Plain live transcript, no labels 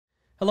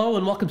Hello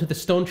and welcome to the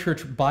Stone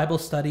Church Bible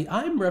Study.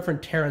 I'm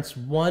Reverend Terrence,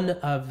 one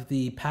of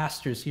the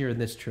pastors here in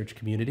this church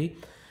community.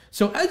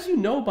 So as you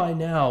know by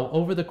now,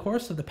 over the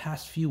course of the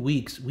past few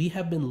weeks, we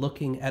have been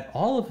looking at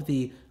all of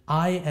the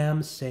I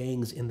am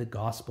sayings in the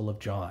Gospel of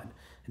John.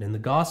 And in the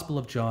Gospel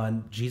of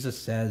John, Jesus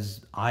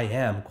says, I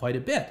am quite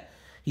a bit.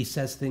 He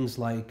says things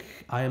like,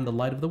 I am the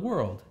light of the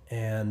world,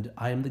 and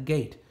I am the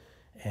gate,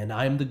 and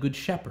I am the good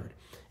shepherd.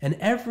 And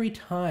every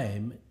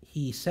time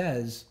he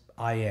says,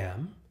 I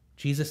am,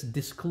 Jesus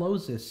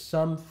discloses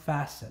some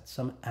facet,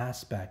 some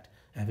aspect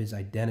of his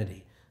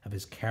identity, of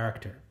his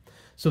character.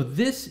 So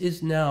this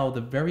is now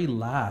the very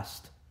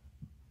last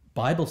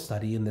Bible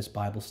study in this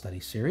Bible study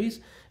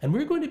series, and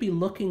we're going to be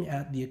looking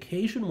at the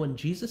occasion when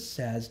Jesus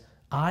says,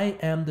 I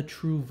am the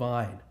true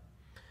vine.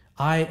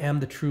 I am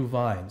the true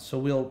vine. So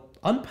we'll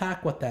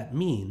unpack what that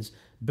means.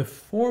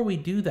 Before we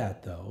do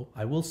that, though,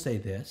 I will say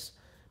this.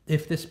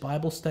 If this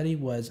Bible study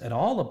was at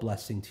all a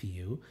blessing to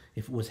you,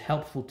 if it was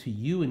helpful to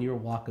you in your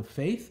walk of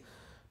faith,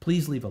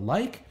 please leave a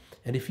like.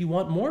 And if you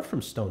want more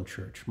from Stone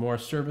Church, more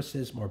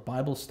services, more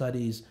Bible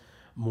studies,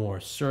 more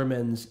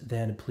sermons,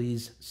 then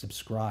please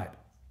subscribe.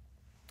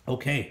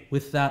 Okay,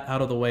 with that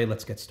out of the way,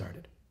 let's get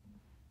started.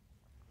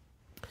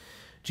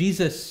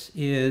 Jesus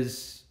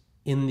is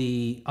in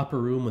the upper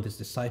room with his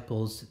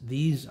disciples.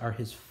 These are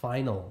his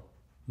final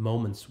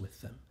moments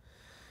with them.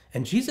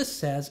 And Jesus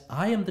says,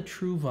 I am the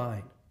true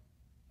vine,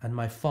 and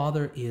my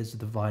Father is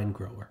the vine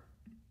grower.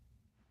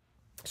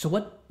 So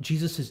what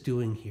Jesus is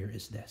doing here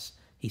is this.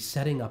 He's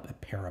setting up a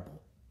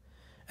parable.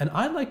 And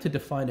I like to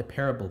define a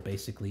parable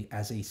basically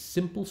as a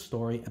simple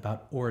story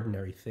about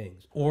ordinary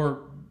things,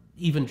 or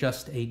even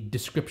just a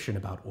description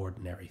about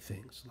ordinary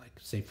things, like,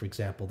 say, for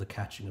example, the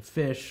catching of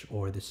fish,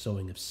 or the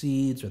sowing of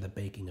seeds, or the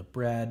baking of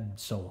bread, and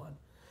so on.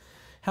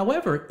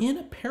 However, in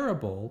a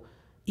parable,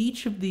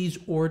 each of these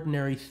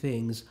ordinary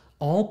things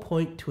all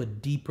point to a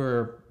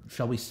deeper,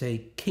 shall we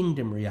say,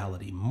 kingdom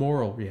reality,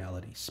 moral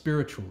reality,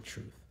 spiritual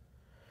truth.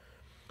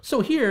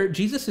 So here,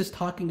 Jesus is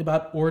talking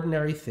about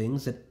ordinary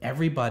things that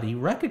everybody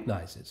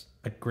recognizes.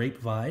 A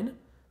grapevine,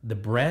 the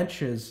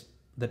branches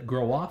that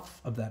grow off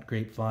of that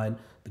grapevine,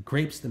 the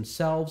grapes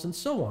themselves, and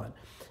so on.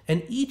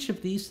 And each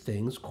of these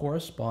things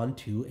correspond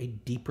to a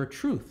deeper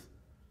truth.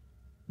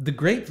 The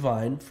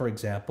grapevine, for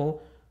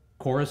example,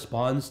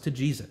 corresponds to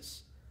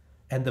Jesus.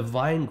 And the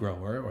vine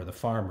grower, or the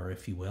farmer,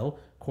 if you will,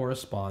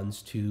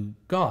 corresponds to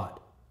God.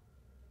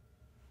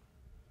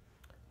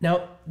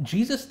 Now,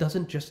 Jesus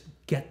doesn't just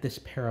get this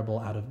parable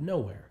out of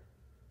nowhere.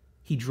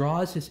 He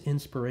draws his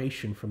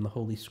inspiration from the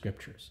Holy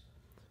Scriptures.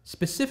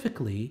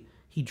 Specifically,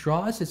 he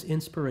draws his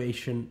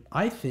inspiration,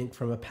 I think,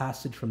 from a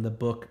passage from the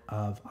book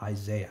of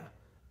Isaiah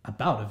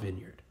about a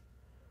vineyard.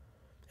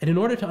 And in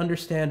order to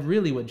understand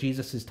really what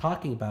Jesus is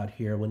talking about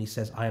here when he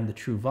says, I am the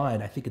true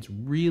vine, I think it's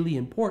really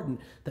important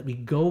that we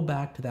go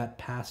back to that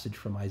passage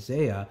from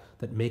Isaiah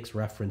that makes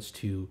reference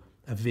to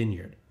a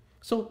vineyard.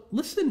 So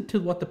listen to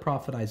what the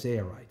prophet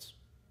Isaiah writes.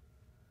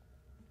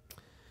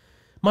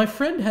 My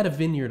friend had a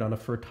vineyard on a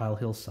fertile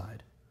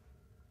hillside.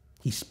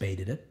 He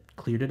spaded it,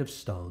 cleared it of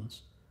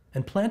stones,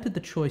 and planted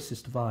the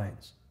choicest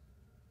vines.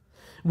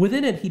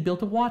 Within it he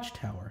built a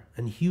watchtower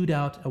and hewed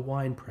out a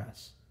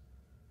winepress.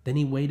 Then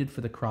he waited for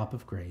the crop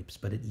of grapes,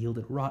 but it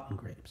yielded rotten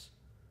grapes.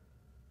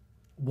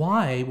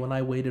 Why, when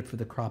I waited for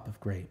the crop of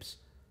grapes,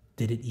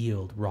 did it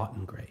yield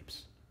rotten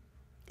grapes?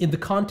 In the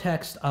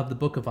context of the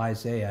book of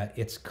Isaiah,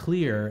 it's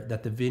clear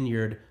that the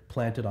vineyard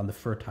planted on the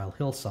fertile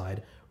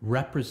hillside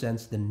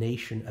represents the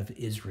nation of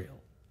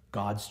Israel,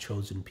 God's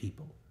chosen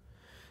people.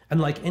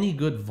 And like any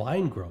good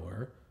vine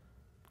grower,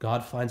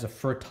 God finds a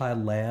fertile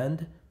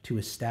land to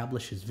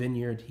establish his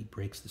vineyard. He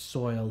breaks the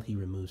soil, he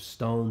removes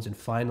stones, and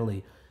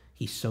finally,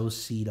 he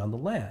sows seed on the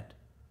land.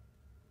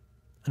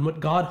 And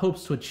what God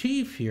hopes to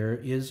achieve here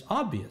is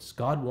obvious.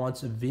 God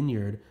wants a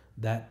vineyard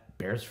that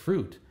bears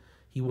fruit.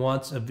 He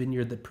wants a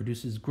vineyard that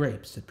produces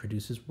grapes, that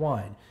produces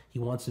wine. He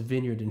wants a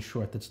vineyard, in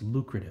short, that's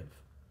lucrative.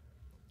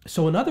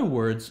 So in other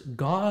words,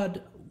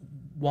 God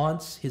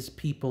wants his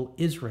people,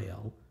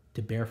 Israel,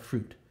 to bear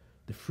fruit,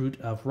 the fruit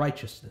of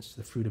righteousness,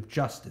 the fruit of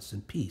justice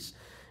and peace.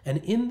 And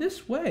in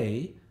this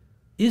way,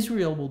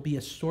 Israel will be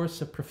a source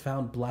of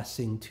profound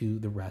blessing to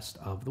the rest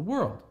of the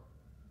world.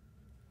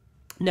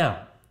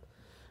 Now,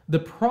 the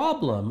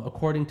problem,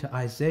 according to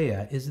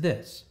Isaiah, is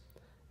this.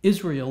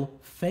 Israel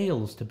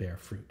fails to bear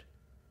fruit.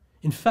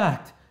 In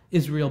fact,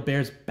 Israel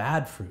bears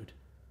bad fruit.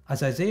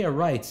 As Isaiah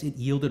writes, it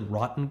yielded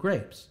rotten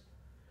grapes.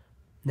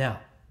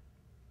 Now,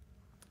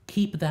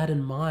 keep that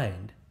in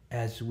mind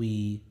as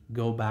we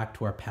go back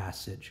to our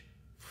passage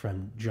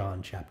from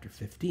John chapter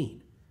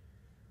 15.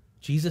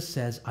 Jesus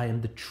says, I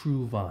am the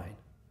true vine.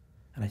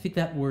 And I think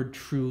that word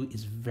true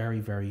is very,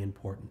 very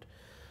important.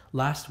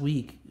 Last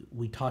week,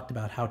 we talked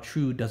about how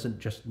true doesn't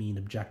just mean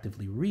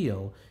objectively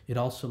real, it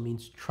also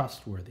means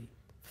trustworthy,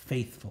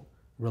 faithful,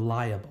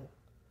 reliable.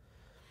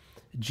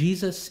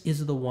 Jesus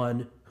is the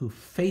one who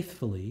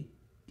faithfully,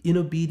 in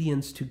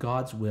obedience to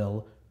God's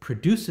will,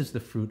 produces the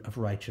fruit of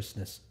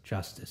righteousness,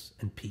 justice,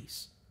 and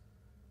peace.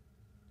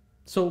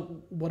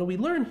 So what do we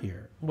learn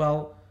here?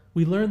 Well,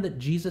 we learn that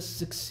Jesus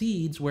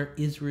succeeds where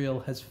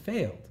Israel has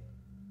failed.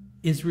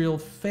 Israel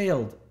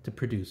failed to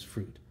produce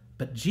fruit,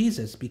 but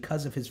Jesus,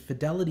 because of his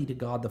fidelity to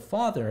God the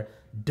Father,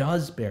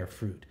 does bear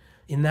fruit.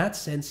 In that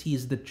sense, he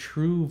is the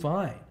true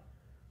vine.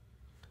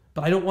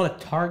 But I don't want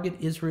to target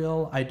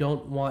Israel. I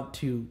don't want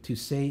to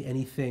say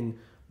anything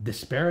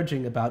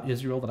disparaging about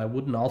Israel that I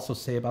wouldn't also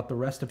say about the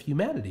rest of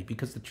humanity,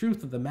 because the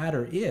truth of the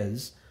matter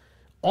is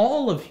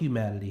all of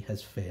humanity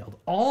has failed.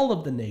 All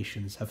of the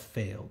nations have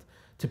failed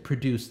to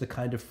produce the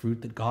kind of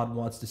fruit that God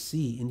wants to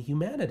see in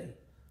humanity.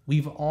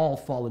 We've all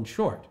fallen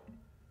short.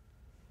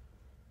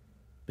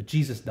 But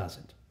Jesus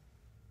doesn't.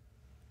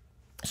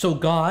 So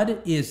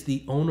God is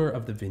the owner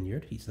of the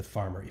vineyard. He's the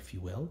farmer, if you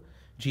will.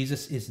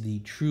 Jesus is the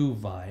true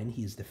vine.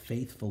 He is the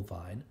faithful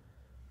vine.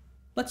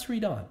 Let's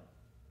read on.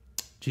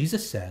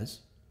 Jesus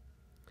says,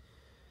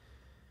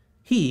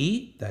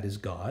 "He," that is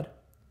God,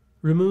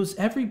 "removes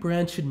every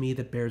branch in me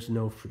that bears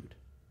no fruit.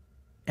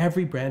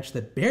 Every branch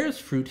that bears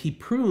fruit, he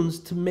prunes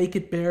to make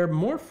it bear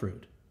more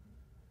fruit."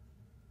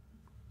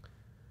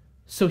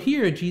 So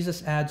here,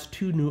 Jesus adds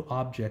two new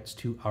objects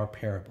to our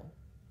parable.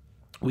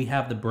 We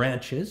have the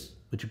branches,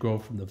 which grow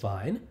from the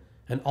vine,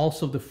 and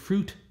also the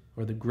fruit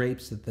or the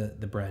grapes that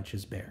the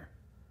branches bear.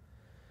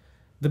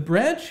 The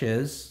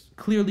branches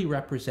clearly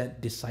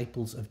represent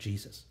disciples of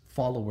Jesus,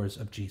 followers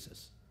of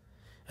Jesus.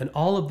 And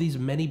all of these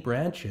many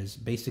branches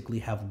basically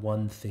have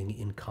one thing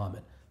in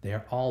common. They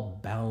are all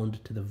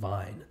bound to the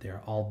vine. They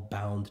are all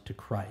bound to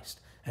Christ,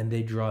 and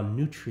they draw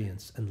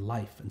nutrients and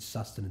life and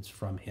sustenance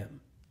from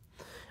him.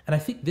 And I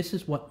think this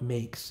is what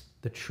makes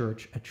the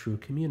church a true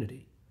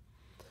community.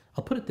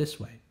 I'll put it this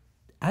way.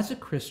 As a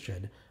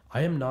Christian,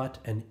 I am not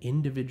an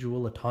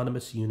individual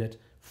autonomous unit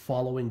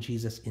following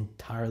Jesus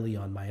entirely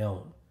on my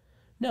own.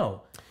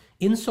 No,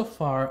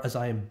 insofar as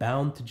I am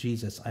bound to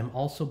Jesus, I'm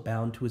also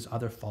bound to his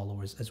other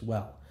followers as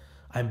well.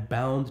 I'm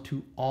bound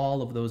to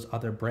all of those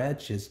other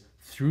branches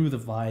through the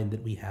vine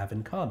that we have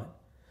in common.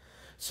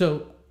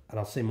 So, and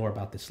I'll say more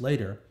about this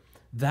later,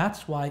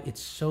 that's why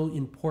it's so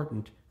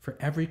important for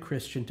every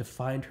Christian to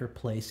find her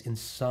place in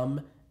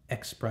some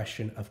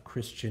expression of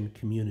Christian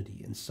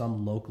community, in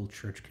some local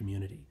church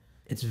community.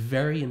 It's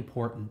very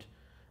important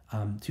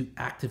to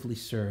actively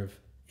serve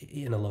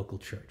in a local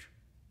church.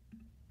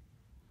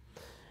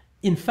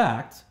 In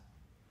fact,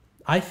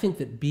 I think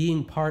that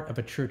being part of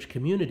a church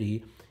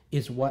community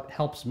is what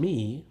helps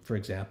me, for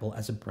example,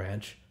 as a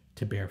branch,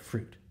 to bear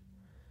fruit.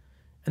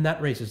 And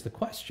that raises the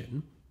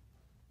question,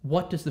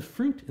 what does the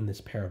fruit in this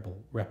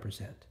parable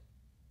represent?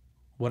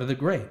 What are the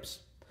grapes?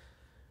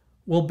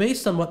 Well,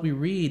 based on what we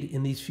read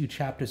in these few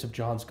chapters of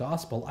John's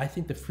Gospel, I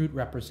think the fruit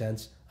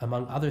represents,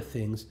 among other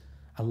things,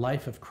 a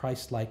life of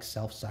Christ-like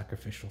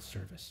self-sacrificial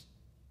service.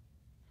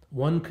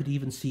 One could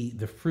even see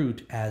the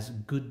fruit as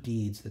good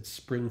deeds that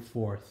spring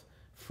forth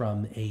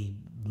from a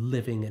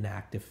living and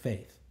active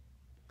faith.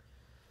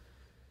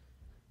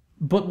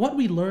 But what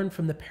we learn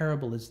from the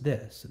parable is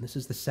this, and this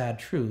is the sad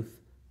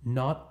truth: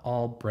 not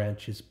all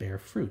branches bear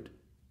fruit.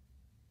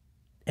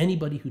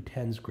 Anybody who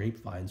tends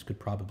grapevines could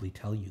probably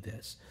tell you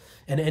this.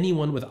 And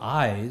anyone with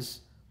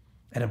eyes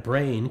and a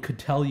brain could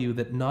tell you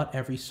that not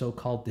every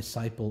so-called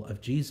disciple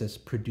of Jesus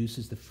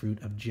produces the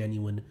fruit of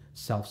genuine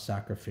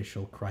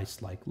self-sacrificial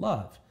Christ-like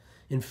love.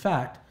 In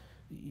fact,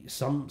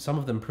 some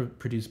of them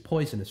produce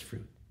poisonous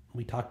fruit.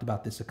 We talked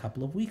about this a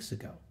couple of weeks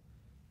ago.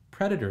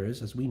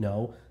 Predators, as we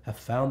know, have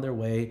found their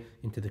way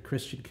into the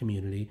Christian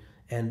community,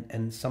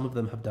 and some of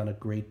them have done a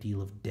great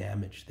deal of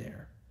damage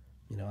there.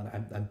 You know,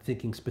 and I'm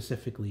thinking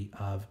specifically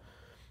of,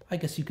 I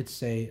guess you could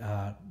say,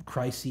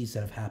 crises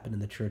that have happened in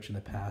the church in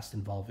the past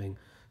involving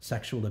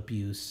sexual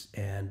abuse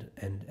and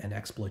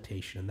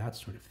exploitation and that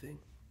sort of thing.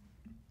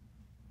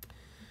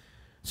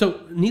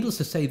 So, needless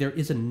to say, there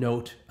is a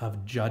note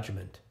of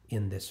judgment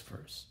in this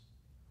verse.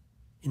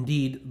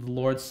 Indeed, the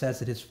Lord says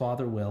that his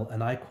Father will,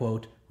 and I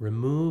quote,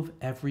 "remove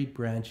every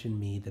branch in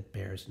me that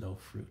bears no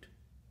fruit."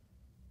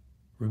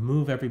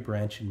 Remove every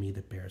branch in me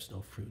that bears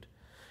no fruit.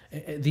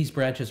 These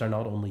branches are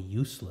not only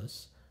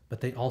useless,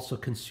 but they also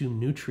consume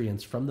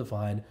nutrients from the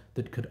vine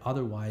that could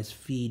otherwise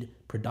feed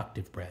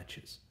productive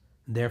branches.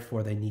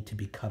 Therefore, they need to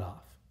be cut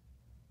off.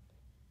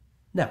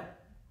 Now,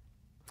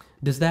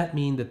 does that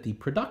mean that the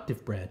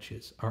productive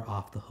branches are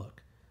off the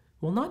hook?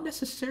 Well, not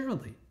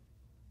necessarily.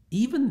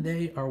 Even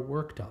they are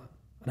worked on.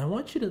 And I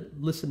want you to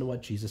listen to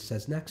what Jesus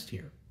says next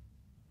here.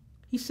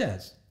 He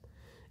says,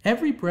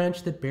 "Every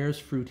branch that bears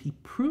fruit, he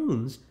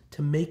prunes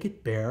to make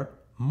it bear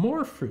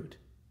more fruit."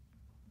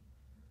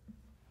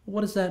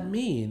 What does that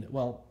mean?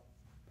 Well,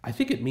 I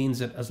think it means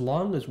that as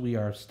long as we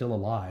are still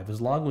alive,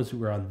 as long as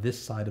we're on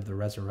this side of the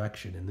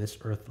resurrection in this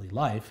earthly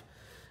life,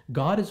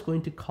 God is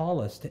going to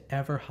call us to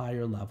ever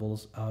higher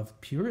levels of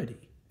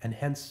purity and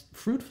hence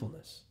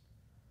fruitfulness.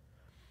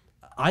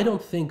 I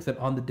don't think that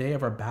on the day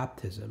of our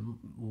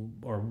baptism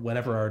or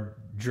whenever our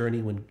journey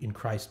in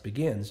Christ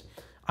begins,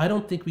 I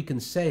don't think we can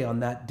say on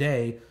that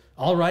day,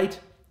 "All right,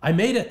 I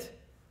made it.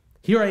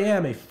 Here I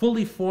am, a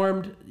fully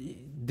formed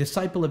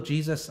disciple of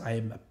Jesus. I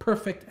am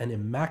perfect and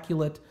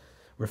immaculate.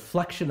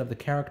 reflection of the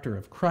character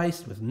of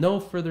Christ with no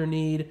further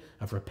need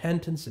of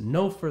repentance and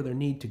no further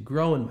need to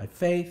grow in my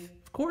faith?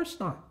 Of course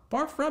not.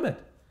 Far from it.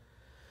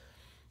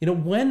 You know,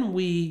 when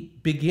we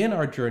begin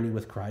our journey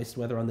with Christ,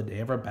 whether on the day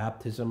of our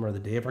baptism or the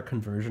day of our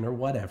conversion or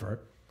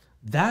whatever,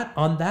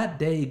 on that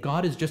day,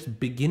 God is just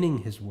beginning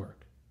his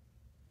work.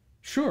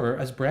 Sure,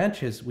 as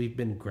branches, we've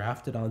been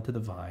grafted onto the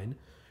vine.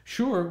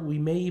 Sure, we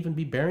may even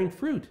be bearing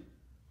fruit.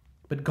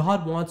 But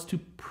God wants to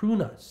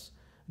prune us.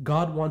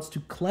 God wants to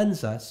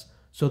cleanse us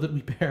so that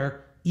we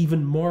bear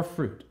even more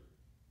fruit.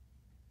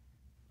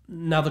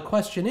 Now, the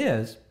question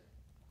is,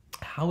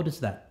 how does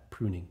that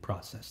pruning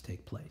process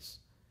take place?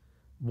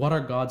 What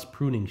are God's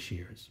pruning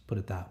shears? Put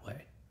it that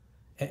way.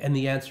 And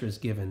the answer is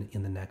given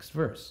in the next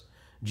verse.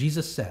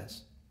 Jesus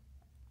says,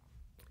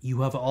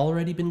 "You have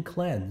already been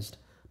cleansed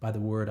by the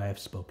word I have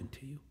spoken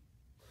to you."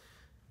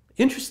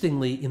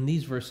 Interestingly, in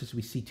these verses,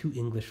 we see two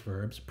English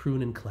verbs,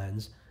 prune and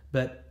cleanse,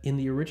 but in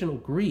the original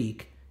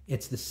Greek,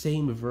 it's the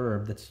same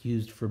verb that's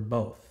used for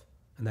both.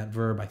 And that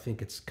verb, I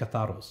think it's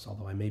katharos,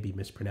 although I may be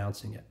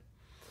mispronouncing it.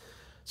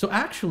 So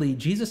actually,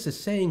 Jesus is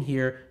saying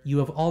here, you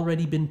have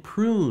already been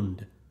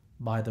pruned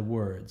by the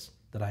words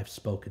that I've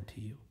spoken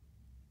to you.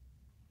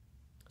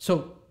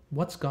 So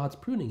what's God's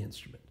pruning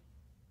instrument?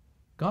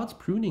 God's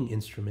pruning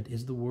instrument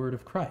is the word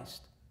of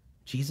Christ,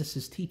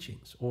 Jesus'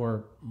 teachings,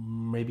 or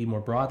maybe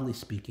more broadly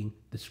speaking,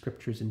 the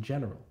scriptures in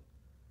general.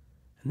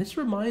 And this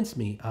reminds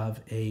me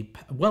of a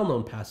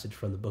well-known passage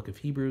from the book of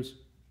Hebrews.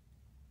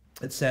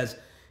 It says,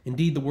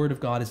 "Indeed, the word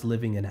of God is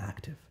living and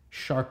active,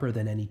 sharper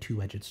than any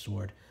two-edged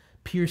sword,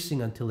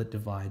 piercing until it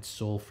divides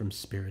soul from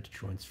spirit,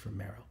 joints from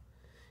marrow.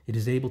 It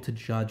is able to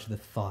judge the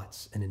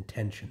thoughts and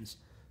intentions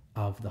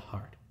of the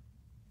heart."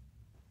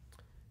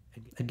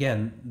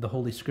 Again, the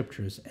Holy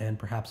Scriptures, and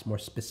perhaps more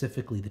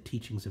specifically the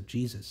teachings of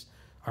Jesus,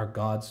 are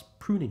God's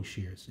pruning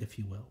shears, if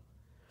you will.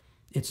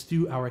 It's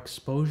through our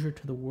exposure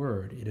to the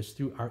Word, it is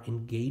through our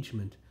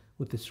engagement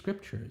with the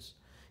Scriptures,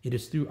 it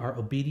is through our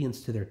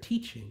obedience to their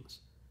teachings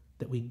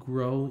that we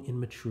grow in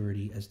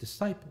maturity as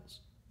disciples.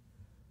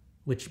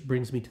 Which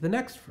brings me to the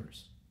next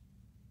verse.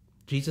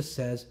 Jesus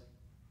says,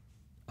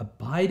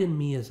 "Abide in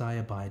me as I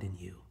abide in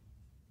you.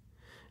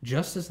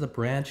 Just as the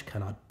branch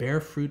cannot bear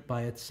fruit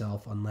by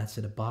itself unless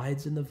it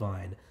abides in the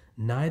vine,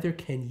 neither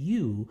can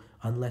you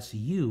unless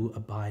you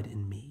abide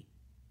in me."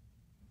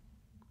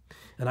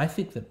 And I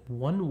think that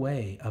one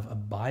way of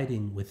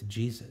abiding with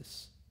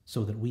Jesus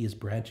so that we as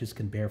branches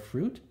can bear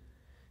fruit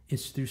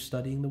is through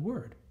studying the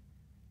Word.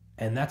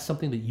 And that's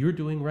something that you're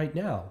doing right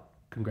now.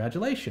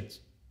 Congratulations.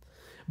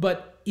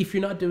 But if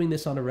you're not doing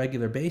this on a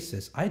regular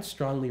basis, I'd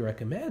strongly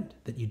recommend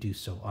that you do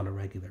so on a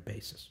regular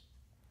basis.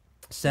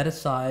 Set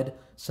aside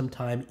some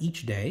time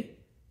each day,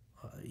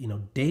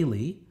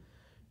 daily,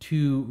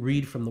 to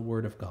read from the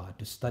Word of God,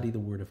 to study the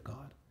Word of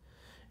God.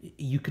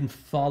 You can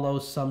follow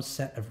some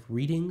set of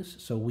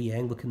readings. So we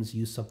Anglicans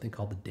use something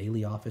called the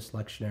Daily Office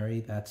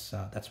Lectionary. That's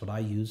what I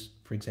use,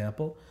 for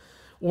example.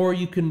 Or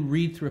you can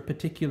read through a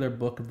particular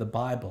book of the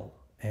Bible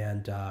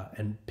and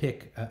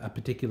pick a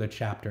particular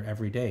chapter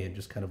every day and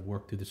just kind of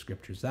work through the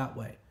scriptures that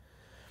way.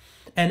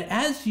 And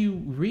as you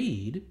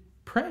read,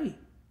 pray.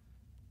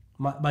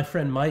 My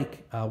friend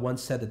Mike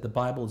once said that the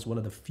Bible is one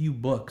of the few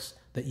books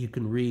that you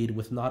can read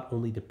with not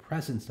only the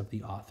presence of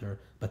the author,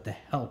 but the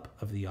help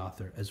of the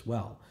author as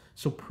well.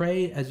 So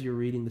pray as you're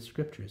reading the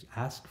scriptures.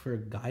 Ask for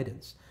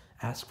guidance.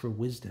 Ask for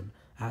wisdom.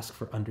 Ask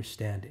for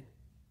understanding.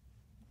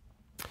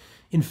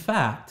 In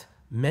fact,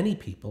 many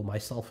people,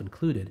 myself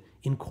included,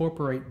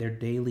 incorporate their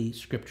daily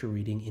scripture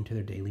reading into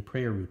their daily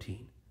prayer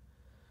routine.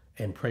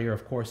 And prayer,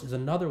 of course, is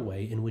another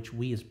way in which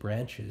we as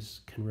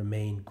branches can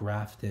remain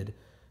grafted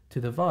to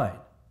the vine.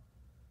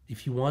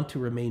 If you want to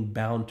remain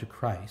bound to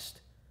Christ,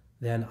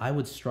 then I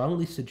would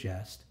strongly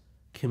suggest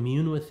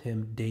commune with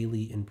him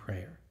daily in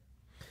prayer.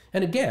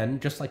 And again,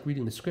 just like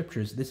reading the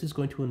scriptures, this is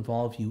going to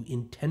involve you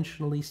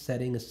intentionally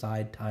setting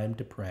aside time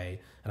to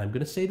pray. And I'm going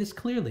to say this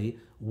clearly,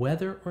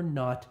 whether or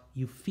not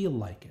you feel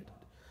like it.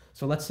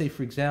 So let's say,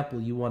 for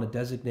example, you want to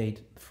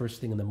designate the first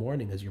thing in the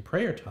morning as your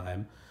prayer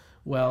time.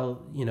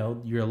 Well,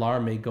 your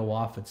alarm may go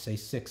off at, say,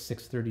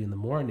 6:30 in the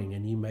morning,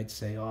 and you might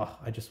say, "Oh,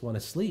 I just want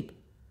to sleep."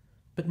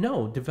 But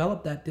no,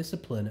 develop that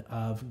discipline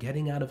of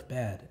getting out of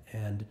bed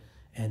and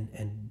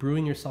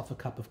brewing yourself a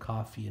cup of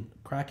coffee and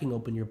cracking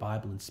open your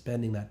Bible and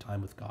spending that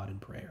time with God in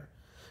prayer.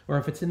 Or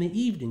if it's in the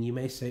evening, you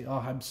may say, "Oh,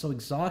 I'm so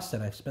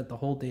exhausted. I've spent the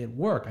whole day at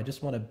work. I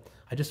just want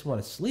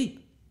to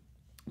sleep."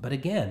 But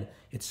again,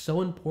 it's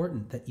so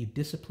important that you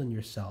discipline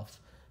yourself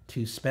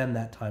to spend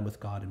that time with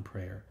God in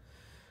prayer.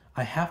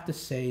 I have to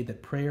say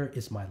that prayer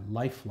is my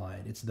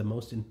lifeline. It's the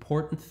most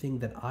important thing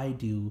that I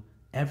do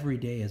every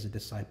day as a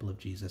disciple of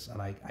Jesus,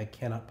 and I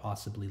cannot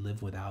possibly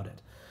live without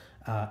it.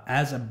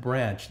 As a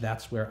branch,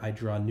 that's where I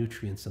draw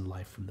nutrients in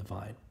life from the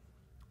vine.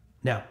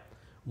 Now,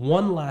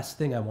 one last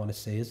thing I want to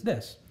say is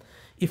this.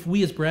 If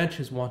we as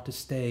branches want to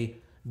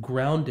stay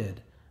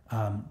grounded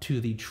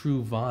to the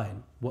true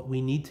vine, what we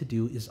need to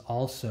do is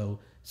also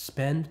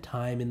spend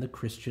time in the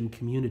Christian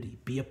community,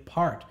 be a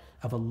part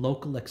of a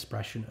local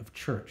expression of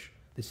church.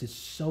 This is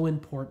so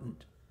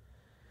important.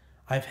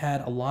 I've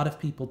had a lot of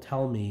people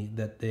tell me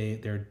that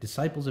they're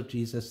disciples of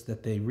Jesus,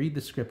 that they read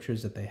the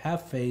scriptures, that they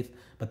have faith,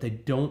 but they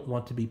don't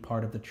want to be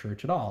part of the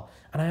church at all.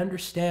 And I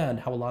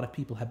understand how a lot of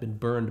people have been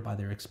burned by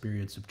their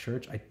experience of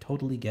church. I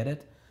totally get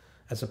it.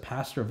 As a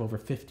pastor of over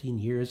 15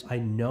 years, I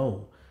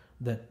know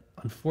that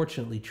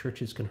unfortunately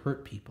churches can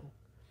hurt people.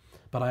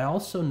 But I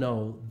also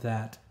know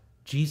that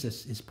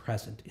Jesus is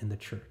present in the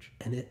church.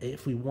 And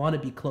if we want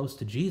to be close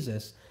to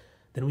Jesus,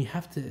 then we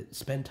have to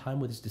spend time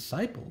with his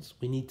disciples.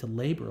 We need to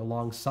labor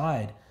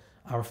alongside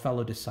our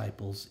fellow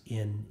disciples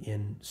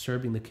in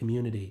serving the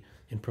community,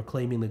 in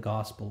proclaiming the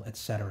gospel,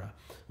 etc.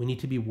 We need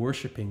to be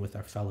worshiping with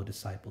our fellow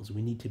disciples.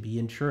 We need to be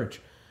in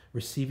church,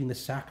 receiving the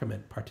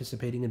sacrament,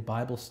 participating in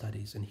Bible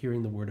studies, and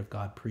hearing the word of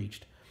God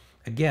preached.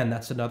 Again,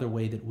 that's another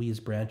way that we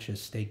as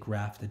branches stay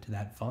grafted to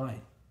that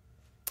vine.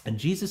 And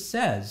Jesus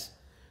says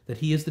that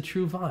he is the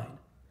true vine.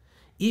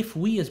 If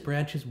we as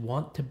branches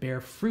want to bear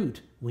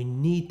fruit, we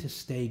need to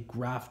stay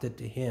grafted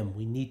to him.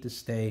 We need to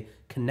stay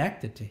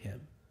connected to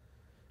him.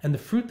 And the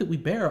fruit that we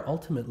bear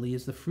ultimately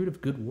is the fruit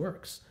of good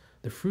works,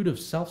 the fruit of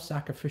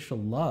self-sacrificial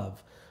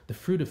love, the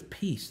fruit of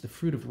peace, the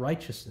fruit of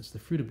righteousness, the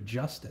fruit of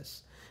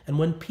justice. And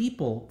when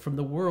people from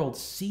the world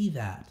see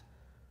that,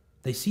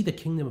 they see the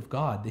kingdom of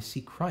God, they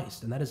see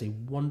Christ, and that is a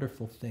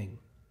wonderful thing.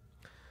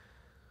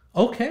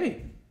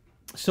 Okay,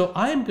 so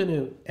I'm going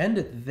to end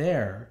it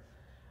there.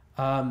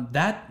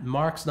 That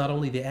marks not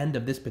only the end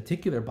of this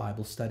particular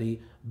Bible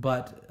study,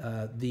 but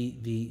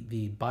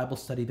the Bible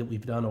study that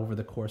we've done over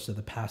the course of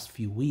the past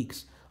few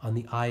weeks on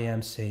the I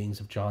am sayings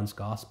of John's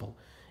Gospel.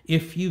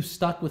 If you've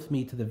stuck with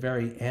me to the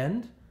very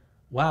end,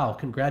 wow,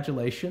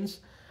 congratulations.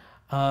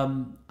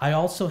 I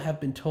also have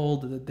been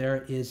told that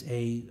there is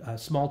a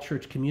small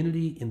church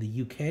community in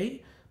the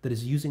UK that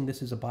is using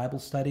this as a Bible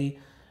study.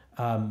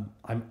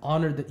 I'm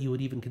honored that you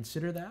would even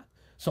consider that.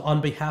 So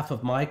on behalf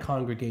of my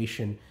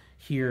congregation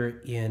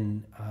here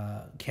in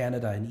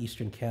Canada, in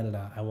Eastern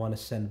Canada, I want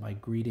to send my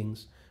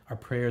greetings. Our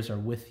prayers are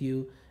with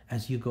you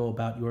as you go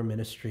about your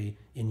ministry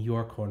in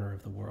your corner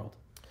of the world.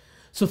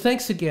 So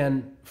thanks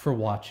again for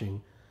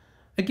watching.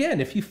 Again,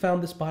 if you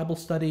found this Bible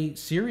study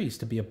series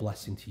to be a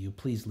blessing to you,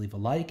 please leave a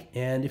like.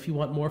 And if you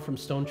want more from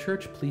Stone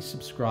Church, please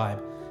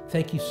subscribe.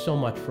 Thank you so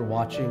much for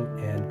watching,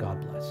 and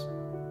God bless.